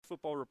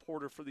football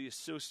reporter for the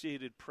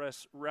Associated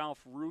Press,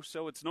 Ralph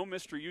Russo. It's no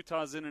mystery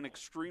Utah's in an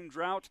extreme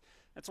drought.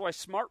 That's why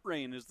Smart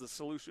Rain is the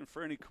solution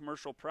for any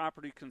commercial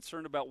property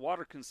concerned about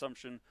water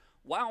consumption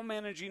while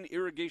managing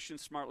irrigation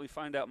smartly.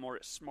 Find out more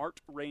at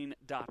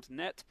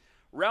smartrain.net.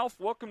 Ralph,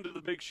 welcome to the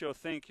big show.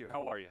 Thank you.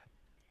 How are you?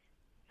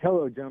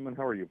 Hello, gentlemen.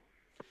 How are you?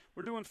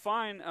 We're doing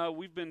fine.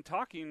 We've been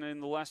talking in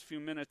the last few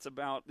minutes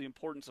about the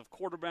importance of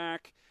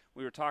quarterback.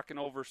 We were talking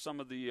over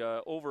some of the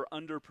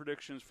over-under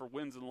predictions for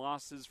wins and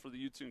losses for the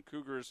Utes and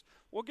Cougars.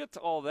 We'll get to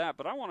all that,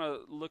 but I want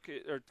to look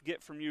at or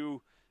get from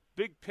you,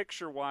 big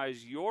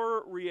picture-wise,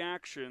 your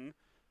reaction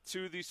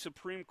to the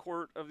Supreme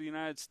Court of the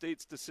United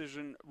States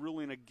decision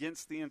ruling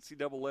against the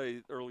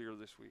NCAA earlier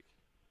this week.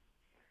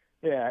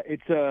 Yeah,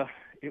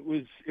 it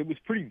was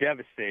pretty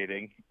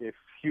devastating if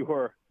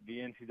you're the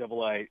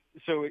NCAA.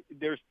 So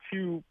there's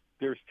two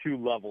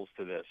levels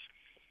to this.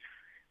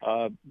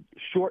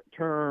 Short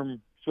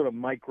term, sort of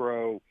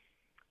micro,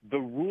 the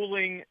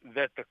ruling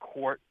that the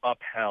court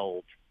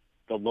upheld,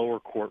 the lower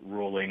court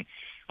ruling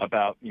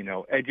about,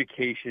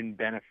 education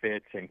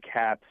benefits and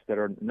caps that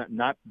are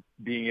not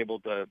being able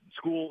to,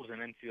 schools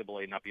and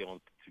NCAA not being able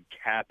to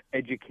cap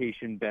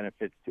education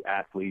benefits to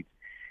athletes,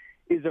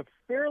 is a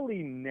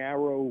fairly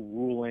narrow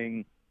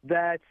ruling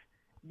that,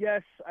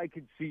 yes, I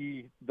could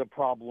see the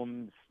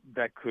problems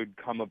that could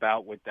come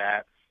about with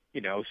that.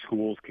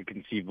 Schools could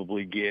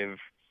conceivably give,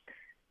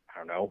 I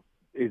don't know,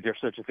 is there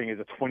such a thing as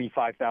a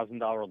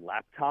 $25,000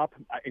 laptop?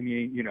 I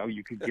mean,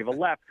 you could give a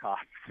laptop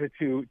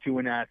to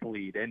an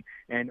athlete. And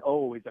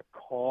is a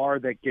car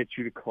that gets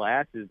you to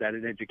class, is that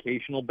an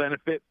educational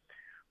benefit?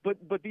 But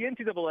the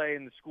NCAA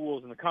and the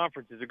schools and the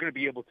conferences are going to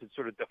be able to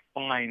sort of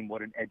define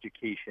what an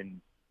educational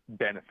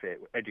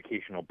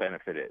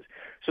benefit is.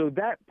 So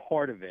that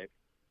part of it,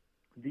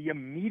 the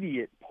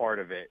immediate part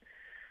of it,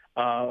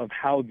 of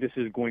how this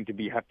is going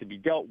to have to be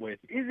dealt with,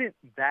 isn't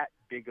that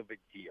big of a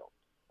deal.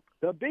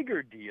 The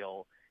bigger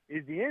deal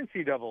is the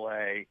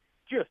NCAA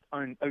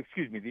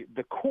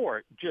the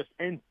court just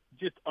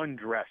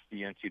undressed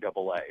the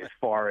NCAA as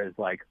far as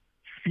like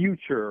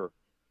future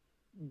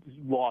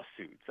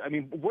lawsuits. I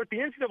mean, what the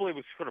NCAA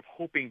was sort of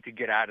hoping to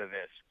get out of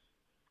this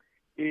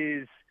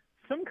is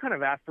some kind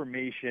of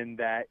affirmation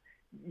that,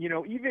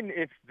 even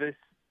if this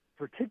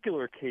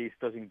particular case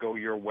doesn't go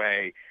your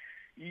way,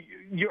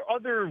 your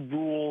other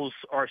rules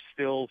are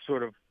still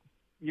sort of,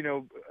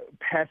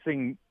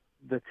 passing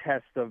the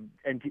test of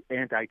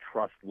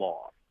antitrust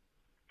law.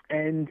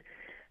 And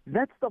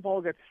that stuff all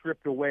got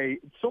stripped away,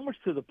 so much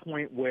to the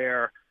point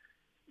where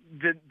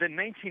the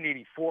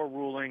 1984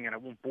 ruling, and I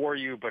won't bore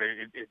you, but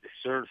it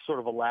sort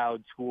of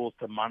allowed schools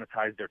to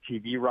monetize their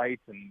TV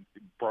rights and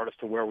brought us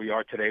to where we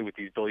are today with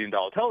these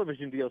billion-dollar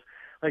television deals.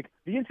 Like,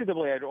 the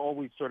NCAA had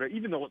always sort of,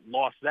 even though it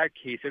lost that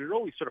case, it had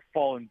always sort of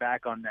fallen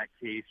back on that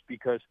case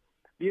because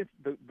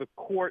the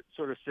court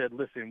sort of said,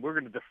 listen, we're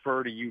going to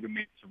defer to you to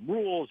make some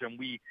rules, and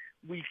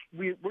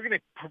we're going to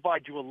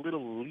provide you a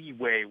little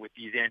leeway with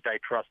these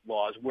antitrust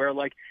laws where,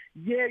 like,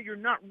 yeah, you're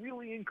not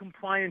really in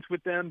compliance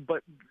with them,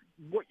 but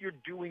what you're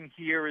doing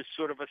here is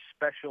sort of a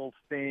special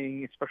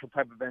thing, a special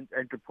type of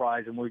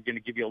enterprise, and we're going to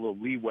give you a little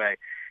leeway.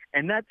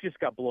 And that just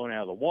got blown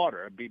out of the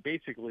water.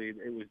 Basically,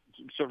 it was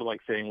sort of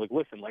like saying, like,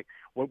 listen, like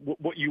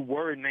what you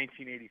were in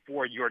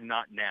 1984, you're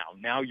not now.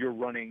 Now you're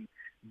running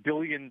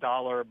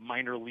billion-dollar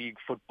minor league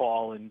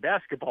football and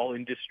basketball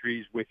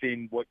industries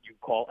within what you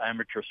call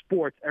amateur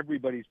sports.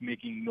 Everybody's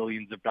making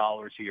millions of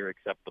dollars here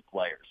except the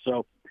players.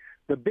 So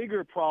the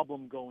bigger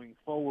problem going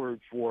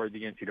forward for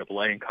the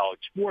NCAA and college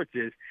sports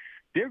is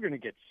they're going to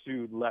get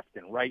sued left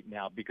and right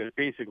now because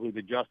basically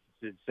the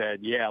justices said,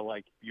 yeah,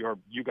 like you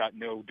got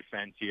no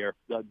defense here.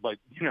 But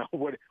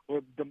what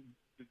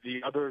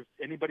the other,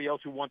 anybody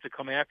else who wants to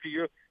come after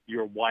you,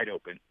 you're wide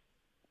open.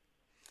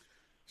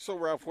 So,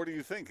 Ralph, what do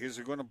you think? Is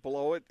it going to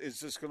blow it?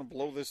 Is this going to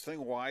blow this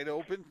thing wide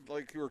open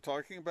like you were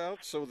talking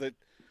about so that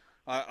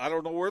I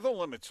don't know where the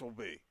limits will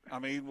be? I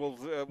mean,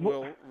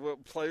 will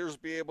players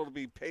be able to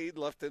be paid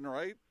left and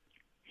right?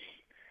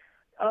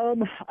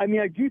 I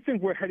mean, I do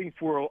think we're heading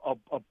for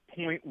a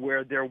point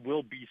where there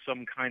will be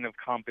some kind of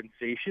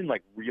compensation,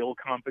 like real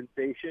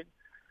compensation.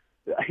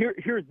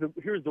 Here's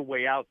the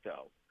way out,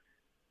 though.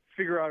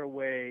 Figure out a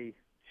way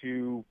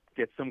to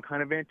get some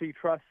kind of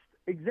antitrust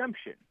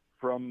exemption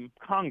from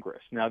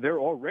Congress. Now, they're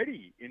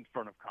already in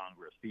front of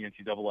Congress, the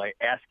NCAA,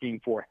 asking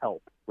for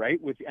help,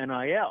 right, with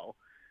NIL.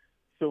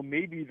 So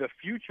maybe the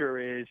future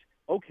is,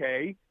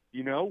 okay,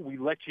 we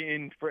let you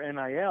in for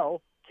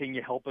NIL. Can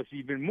you help us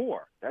even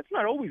more? That's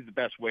not always the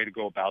best way to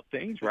go about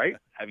things, right?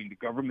 Having the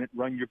government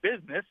run your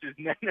business is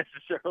not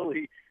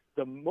necessarily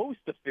the most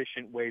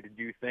efficient way to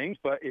do things,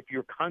 but if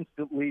you're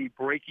constantly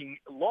breaking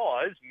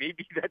laws,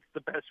 maybe that's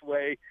the best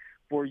way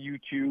for you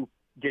to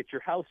get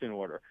your house in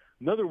order.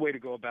 Another way to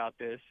go about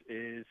this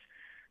is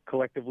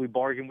collectively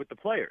bargain with the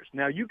players.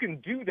 Now, you can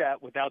do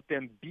that without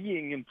them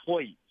being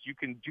employees. You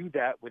can do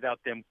that without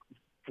them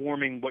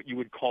forming what you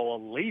would call a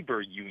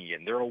labor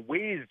union. There are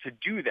ways to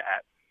do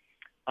that.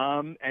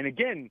 And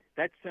again,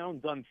 that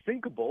sounds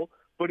unthinkable,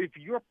 but if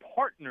you're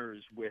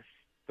partners with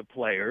the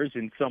players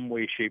in some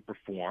way, shape, or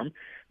form,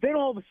 then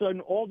all of a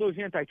sudden, all those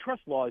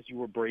antitrust laws you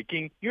were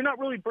breaking, you're not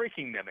really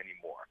breaking them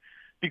anymore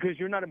because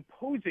you're not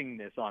imposing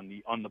this on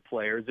the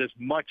players as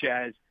much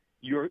as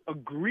you're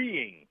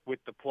agreeing with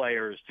the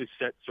players to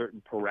set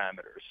certain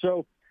parameters.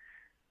 So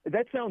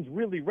that sounds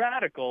really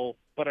radical,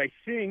 but I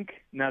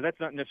think, now that's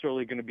not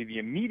necessarily going to be the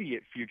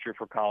immediate future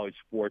for college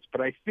sports,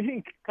 but I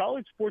think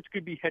college sports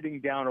could be heading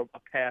down a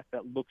path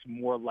that looks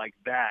more like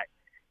that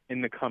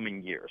in the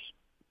coming years.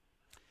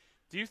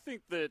 Do you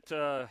think that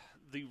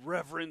the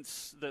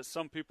reverence that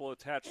some people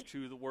attach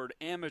to the word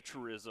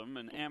amateurism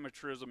and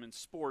amateurism in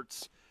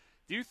sports,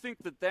 do you think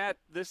that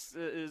this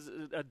is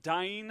a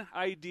dying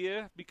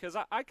idea? Because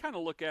I kind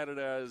of look at it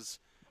as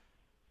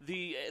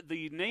the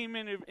name,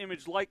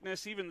 image,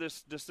 likeness, even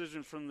this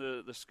decision from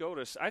the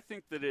SCOTUS, I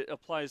think that it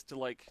applies to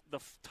like the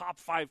top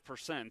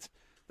 5%.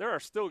 There are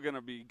still going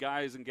to be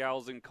guys and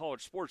gals in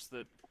college sports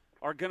that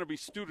are going to be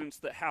students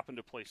that happen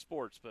to play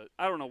sports. But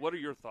I don't know. What are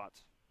your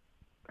thoughts?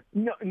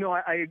 No.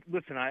 I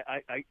listen. I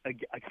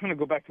kind of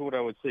go back to what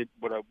I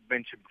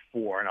mentioned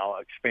before, and I'll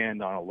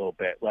expand on a little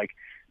bit. Like,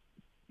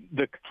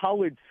 the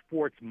college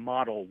sports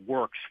model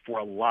works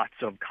for lots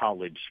of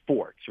college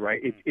sports,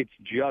 right? It's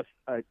just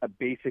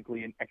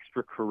basically an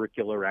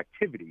extracurricular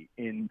activity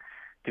in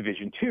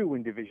Division II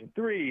and Division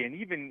III, and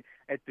even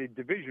at the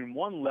Division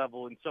I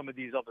level in some of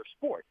these other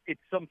sports.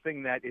 It's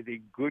something that is a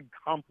good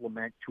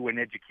complement to an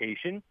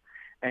education,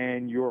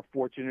 and you're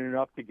fortunate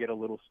enough to get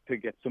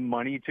some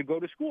money to go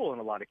to school in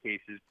a lot of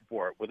cases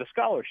for it with a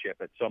scholarship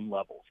at some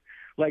levels.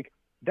 Like,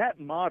 that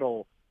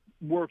model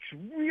works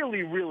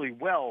really, really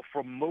well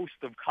for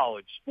most of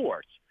college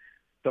sports.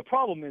 The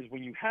problem is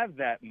when you have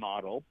that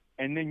model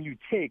and then you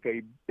take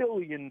a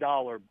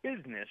billion-dollar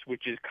business,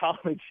 which is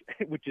college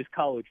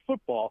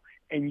football,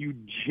 and you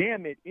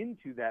jam it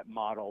into that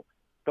model,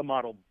 the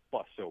model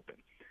busts open.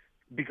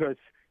 Because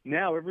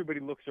now everybody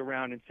looks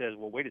around and says,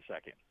 well, wait a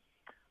second.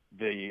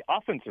 The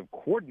offensive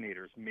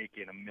coordinator's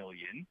making $1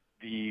 million.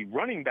 The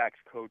running backs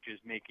coach is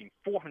making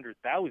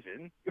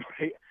 $400,000,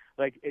 right?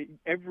 Like,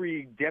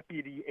 every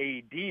deputy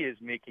AD is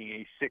making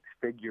a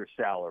six-figure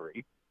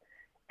salary,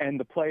 and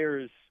the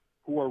players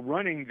who are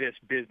running this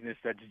business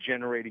that's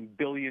generating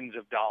billions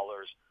of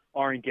dollars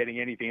aren't getting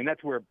anything, and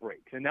that's where it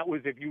breaks. And that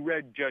was, if you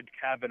read Judge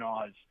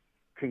Kavanaugh's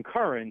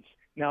concurrence.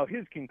 Now,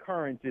 his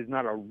concurrence is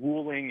not a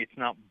ruling; it's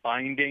not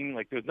binding.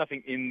 Like, there's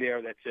nothing in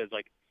there that says,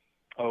 like,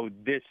 oh,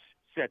 this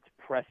sets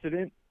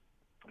precedent.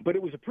 But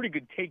it was a pretty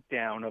good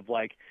takedown of,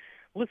 like,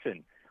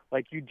 listen,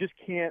 like, you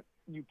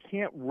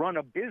can't run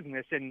a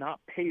business and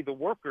not pay the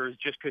workers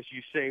just because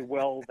you say,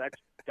 well,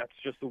 that's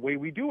just the way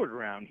we do it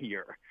around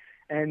here.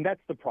 And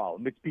that's the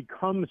problem. It's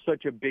become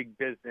such a big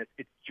business.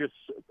 It just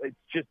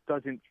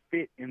doesn't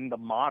fit in the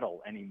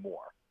model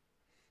anymore.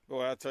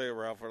 Well, I'll tell you,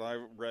 Ralph, when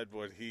I read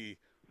what he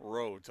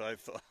wrote, I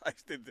thought I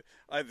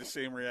had the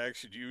same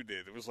reaction you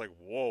did. It was like,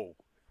 whoa,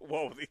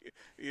 the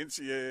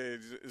NCAA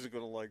isn't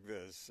going to like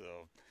this.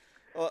 So.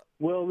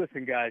 Well,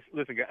 listen, guys,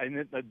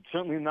 and I'm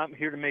certainly not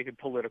here to make it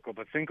political,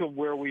 but think of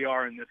where we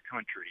are in this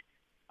country.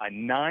 A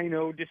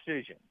 9-0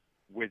 decision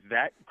with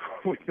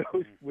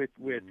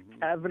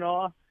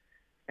Kavanaugh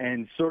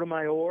and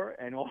Sotomayor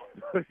and all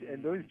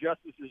those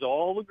justices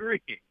all agreeing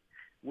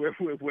where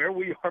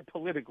we are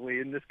politically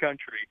in this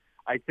country,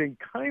 I think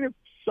kind of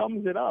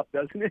sums it up,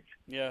 doesn't it?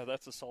 Yeah,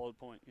 that's a solid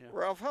point. Yeah.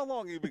 Ralph, how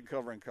long have you been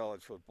covering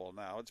college football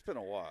now? It's been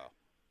a while.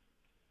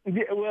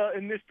 Yeah, well,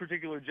 in this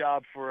particular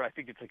job for, I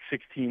think it's like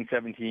 16,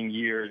 17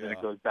 years, yeah. And it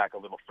goes back a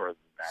little further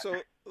than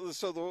that.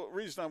 So the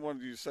reason I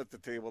wanted you to set the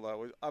table that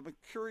was, I'm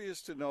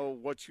curious to know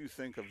what you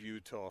think of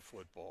Utah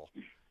football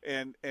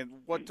and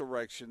what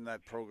direction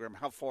that program,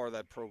 how far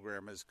that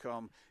program has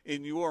come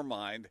in your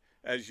mind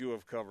as you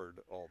have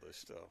covered all this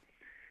stuff.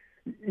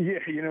 Yeah,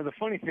 the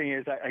funny thing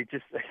is I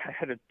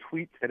had a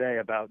tweet today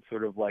about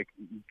sort of like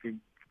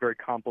very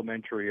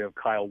complimentary of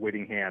Kyle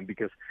Whittingham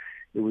because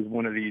it was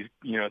one of these,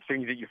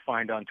 things that you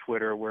find on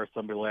Twitter where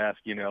somebody will ask,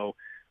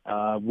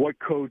 what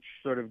coach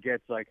sort of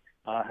gets like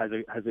has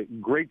a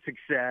great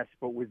success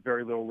but with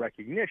very little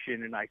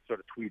recognition, and I sort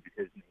of tweeted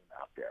his name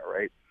out there,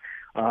 right?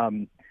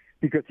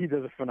 Because he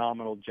does a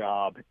phenomenal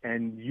job,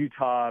 and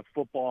Utah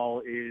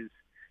football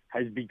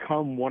has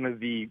become one of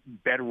the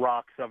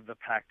bedrocks of the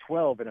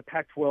Pac-12. In a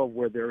Pac-12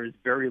 where there is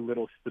very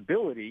little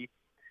stability,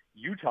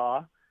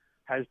 Utah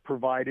has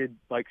provided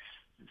like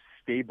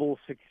stable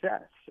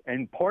success.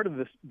 And part of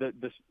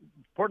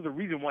the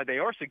reason why they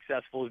are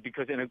successful is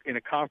because in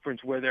a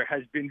conference where there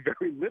has been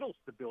very little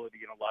stability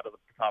in a lot of the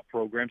top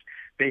programs,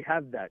 they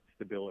have that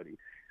stability.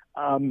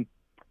 I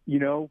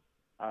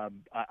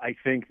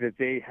think that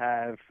they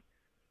have.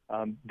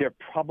 They're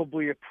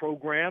probably a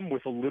program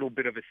with a little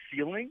bit of a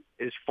ceiling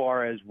as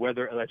far as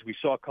whether, as we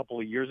saw a couple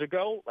of years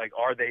ago, like,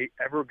 are they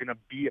ever going to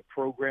be a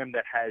program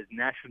that has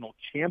national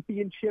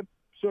championship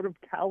sort of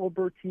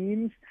caliber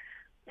teams?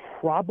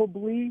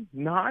 Probably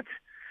not.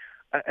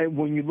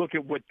 When you look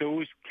at what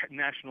those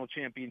national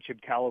championship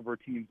caliber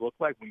teams look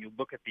like, when you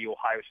look at the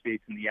Ohio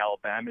States and the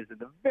Alabamas, and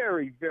the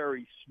very,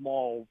 very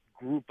small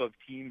group of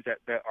teams that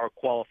are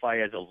qualify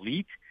as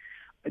elite,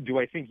 Do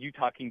I think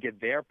Utah can get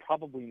there?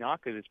 Probably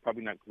not, because it's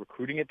probably not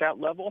recruiting at that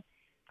level.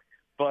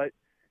 But,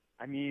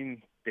 I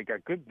mean,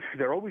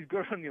 they're always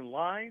good on the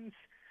lines,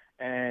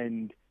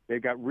 and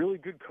they've got really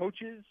good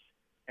coaches.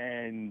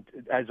 And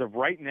as of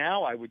right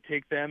now, I would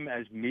take them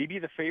as maybe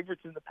the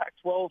favorites in the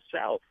Pac-12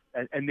 South.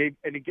 And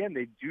again,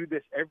 they do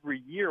this every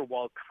year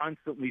while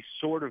constantly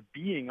sort of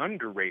being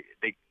underrated.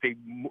 They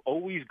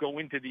always go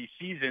into these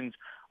seasons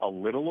a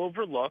little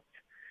overlooked.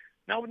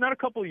 Now, not a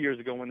couple of years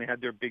ago when they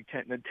had their Big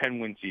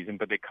 10-win season,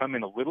 but they come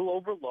in a little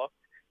overlooked,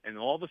 and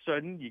all of a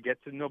sudden you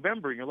get to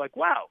November and you're like,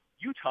 wow,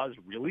 Utah's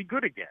really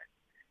good again.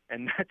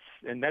 And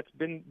that's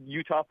been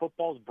Utah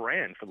football's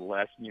brand for the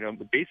last,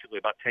 basically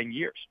about 10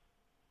 years.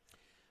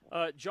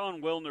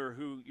 John Wilner,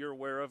 who you're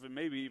aware of and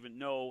maybe even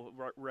know,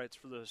 writes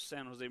for the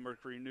San Jose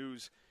Mercury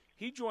News.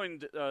 He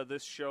joined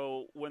this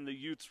show when the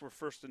Utes were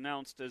first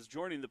announced as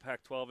joining the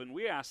Pac-12, and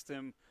we asked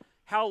him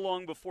how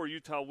long before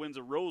Utah wins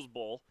a Rose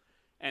Bowl,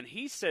 and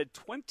he said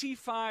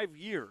 25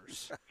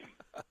 years.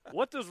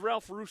 What does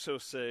Ralph Russo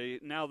say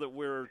now that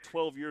we're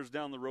 12 years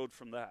down the road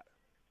from that?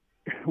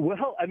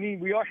 Well, I mean,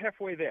 we are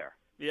halfway there.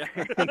 Yeah.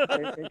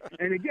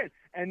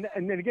 and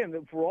then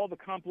again, for all the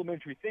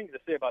complimentary things to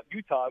say about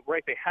Utah,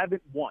 right? They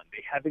haven't won.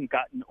 They haven't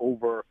gotten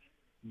over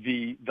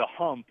the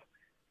hump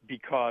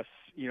because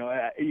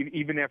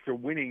even after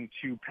winning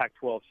 2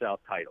 Pac-12 South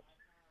titles.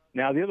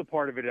 Now, the other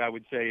part of it, I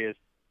would say, is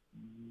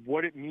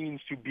what it means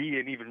to be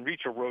and even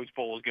reach a Rose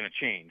Bowl is going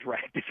to change,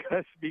 right?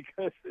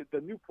 Because the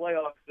new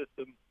playoff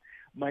system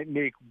might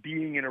make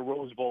being in a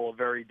Rose Bowl a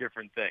very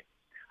different thing.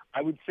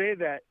 I would say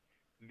that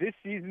this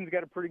season's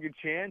got a pretty good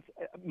chance.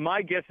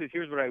 My guess is,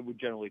 here's what I would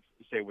generally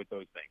say with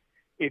those things.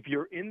 If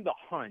you're in the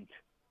hunt,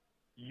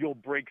 you'll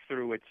break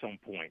through at some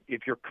point.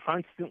 If you're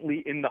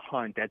constantly in the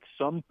hunt, at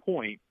some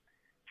point,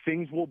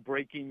 things will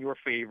break in your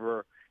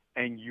favor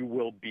and you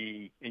will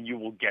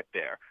get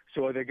there.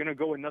 So are they going to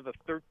go another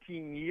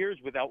 13 years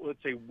without,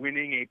 let's say,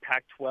 winning a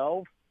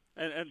Pac-12?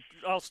 And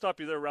I'll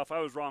stop you there, Ralph. I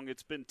was wrong.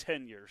 It's been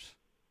 10 years.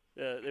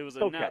 It was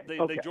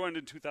they joined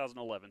in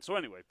 2011. So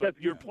anyway, but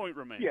your point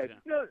remains. But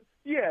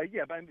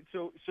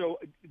so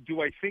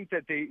do I think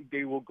that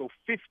they will go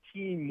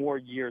 15 more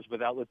years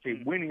without, let's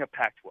say, winning a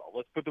Pac-12?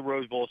 Let's put the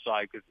Rose Bowl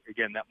aside because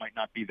again, that might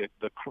not be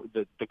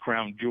the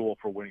crown jewel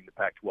for winning the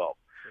Pac-12.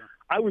 Sure.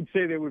 I would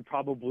say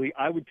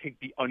I would take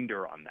the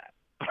under on that.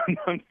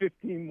 On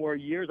 15 more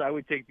years, I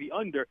would take the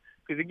under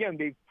because again,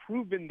 they've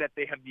proven that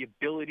they have the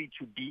ability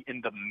to be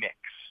in the mix.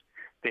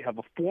 They have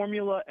a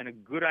formula and a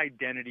good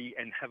identity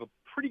and have a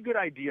pretty good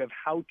idea of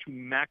how to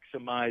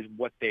maximize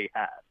what they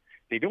have.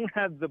 They don't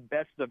have the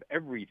best of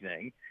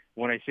everything.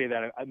 When I say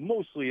that, I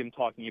mostly am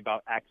talking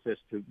about access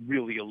to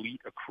really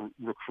elite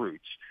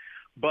recruits.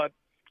 But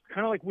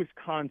kind of like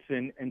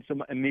Wisconsin and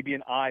maybe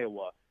in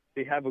Iowa,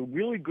 they have a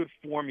really good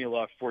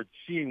formula for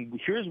seeing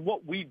here's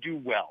what we do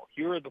well.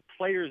 Here are the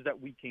players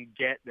that we can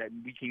get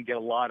a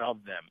lot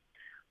of them.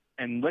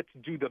 And let's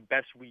do the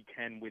best we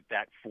can with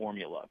that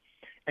formula.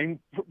 And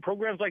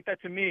programs like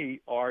that, to me,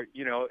 are,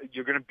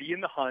 you're going to be in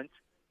the hunt.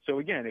 So,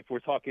 again, if we're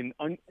talking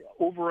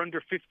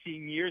under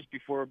 15 years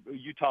before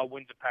Utah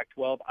wins the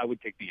Pac-12, I would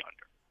take the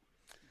under.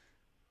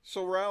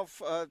 So,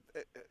 Ralph,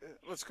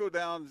 let's go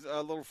down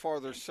a little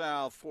farther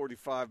south,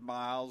 45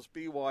 miles,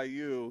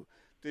 BYU.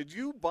 Did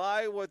you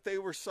buy what they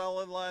were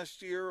selling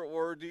last year,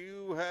 or do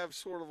you have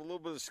sort of a little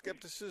bit of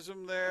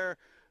skepticism there?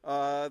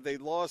 They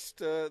lost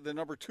the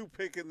number 2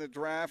 pick in the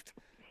draft,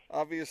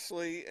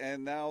 obviously,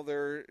 and now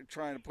they're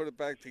trying to put it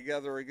back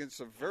together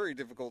against a very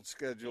difficult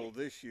schedule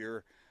this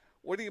year.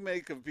 What do you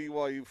make of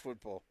BYU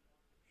football?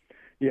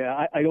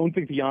 Yeah, I don't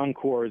think the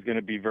encore is going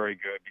to be very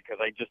good because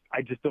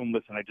I just don't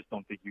listen. I just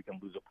don't think you can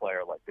lose a player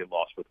like they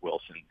lost with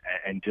Wilson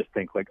and just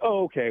think like,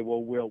 oh, okay,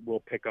 well we'll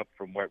pick up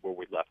from where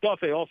we left off.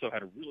 They also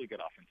had a really good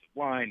offensive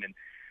line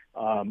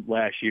and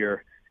last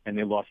year, and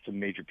they lost some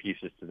major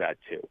pieces to that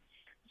too.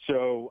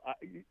 So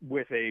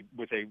with a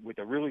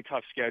really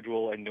tough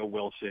schedule and no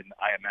Wilson,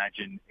 I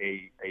imagine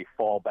a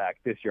fallback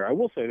this year. I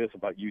will say this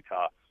about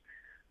Utah.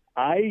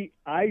 I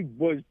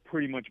was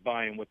pretty much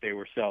buying what they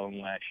were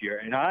selling last year,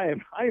 and I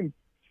am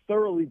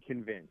thoroughly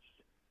convinced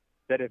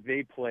that if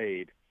they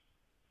played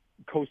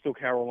Coastal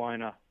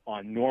Carolina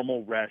on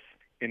normal rest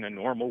in a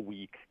normal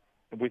week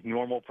with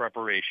normal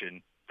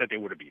preparation, that they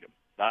would have beat them.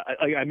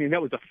 I mean,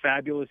 that was a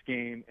fabulous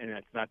game, and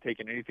that's not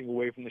taking anything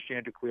away from the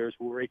Chanticleers,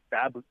 who were a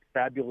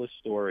fabulous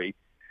story.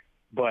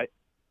 But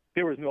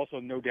there was also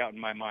no doubt in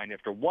my mind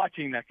after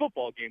watching that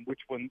football game which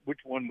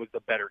one was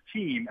the better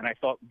team, and I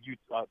thought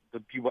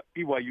the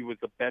BYU was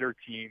the better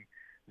team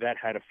that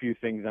had a few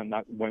things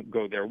that won't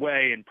go their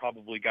way and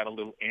probably got a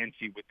little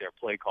antsy with their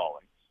play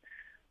calling.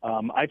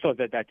 I thought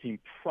that team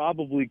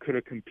probably could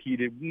have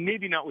competed,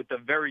 maybe not with the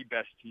very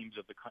best teams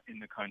in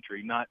the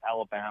country, not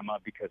Alabama,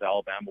 because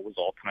Alabama was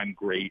all-time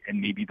great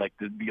and maybe like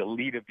the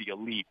elite of the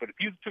elite. But if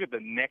you took the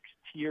next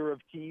tier of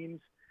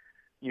teams,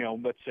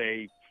 let's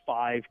say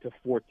 5 to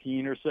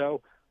 14 or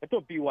so, I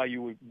thought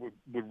BYU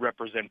would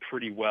represent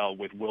pretty well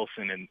with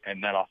Wilson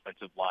and that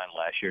offensive line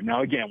last year.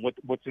 Now, again,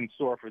 what's in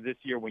store for this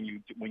year when you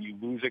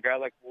lose a guy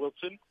like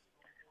Wilson?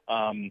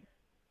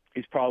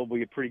 is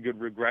probably a pretty good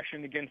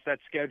regression against that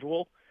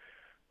schedule.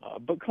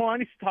 But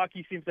Kalani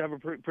Sitake seems to have a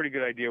pretty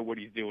good idea what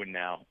he's doing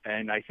now.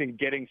 And I think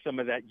getting some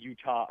of that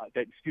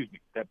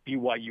that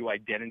BYU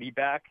identity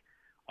back,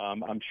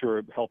 I'm sure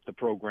it helped the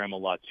program a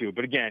lot too.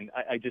 But again,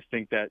 I just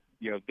think that,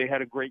 they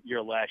had a great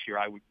year last year.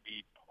 I would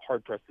be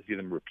hard-pressed to see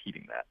them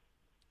repeating that.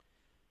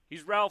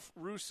 He's Ralph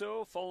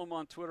Russo. Follow him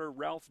on Twitter,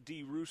 Ralph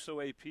D.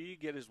 Russo AP.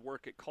 Get his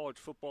work at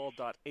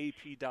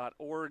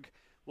collegefootball.ap.org.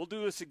 We'll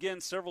do this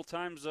again several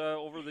times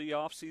over the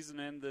offseason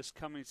and this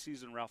coming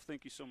season, Ralph.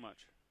 Thank you so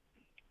much.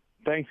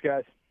 Thanks,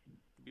 guys.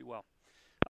 Be well.